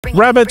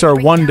Rabbit's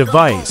R1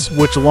 device,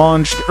 which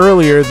launched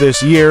earlier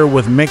this year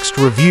with mixed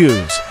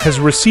reviews,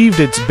 has received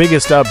its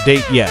biggest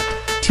update yet,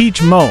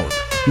 Teach Mode.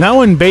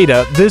 Now in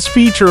beta, this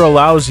feature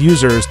allows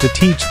users to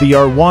teach the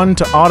R1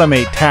 to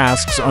automate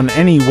tasks on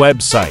any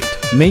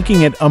website,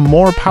 making it a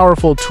more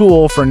powerful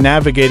tool for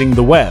navigating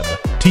the web.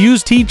 To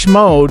use Teach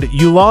Mode,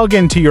 you log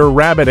into your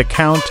Rabbit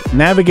account,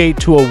 navigate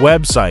to a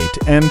website,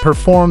 and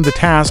perform the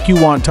task you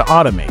want to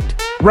automate.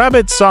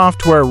 Rabbit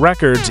software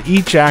records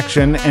each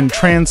action and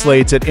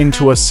translates it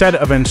into a set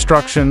of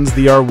instructions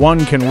the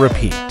R1 can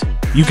repeat.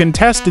 You can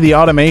test the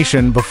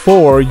automation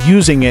before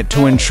using it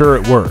to ensure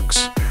it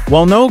works.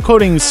 While no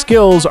coding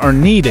skills are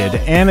needed,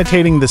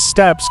 annotating the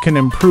steps can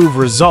improve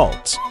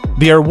results.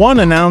 The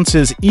R1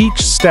 announces each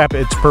step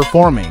it's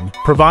performing,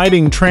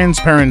 providing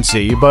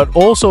transparency but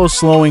also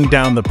slowing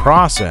down the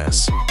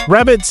process.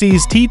 Rabbit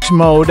sees Teach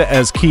Mode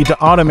as key to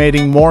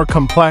automating more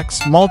complex,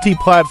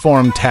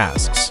 multi-platform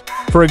tasks.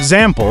 For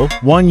example,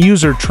 one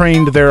user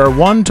trained their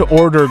R1 to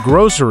order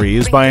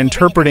groceries by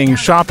interpreting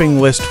shopping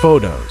list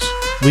photos.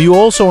 Lyu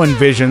also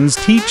envisions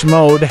Teach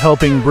Mode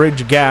helping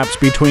bridge gaps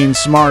between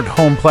smart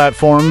home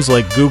platforms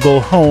like Google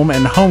Home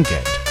and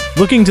HomeKit.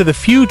 Looking to the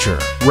future,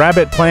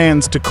 Rabbit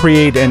plans to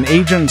create an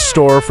agent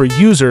store for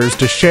users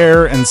to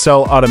share and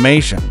sell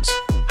automations.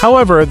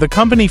 However, the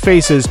company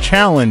faces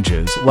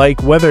challenges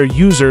like whether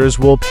users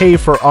will pay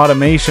for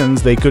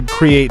automations they could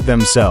create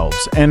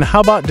themselves and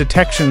how bot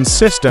detection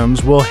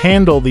systems will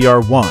handle the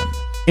R1.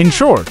 In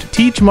short,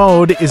 Teach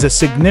Mode is a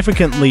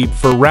significant leap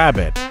for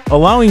Rabbit,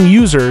 allowing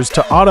users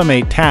to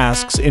automate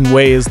tasks in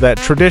ways that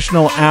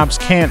traditional apps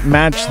can't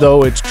match,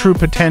 though its true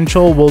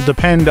potential will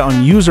depend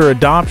on user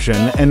adoption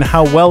and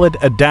how well it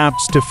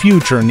adapts to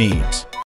future needs.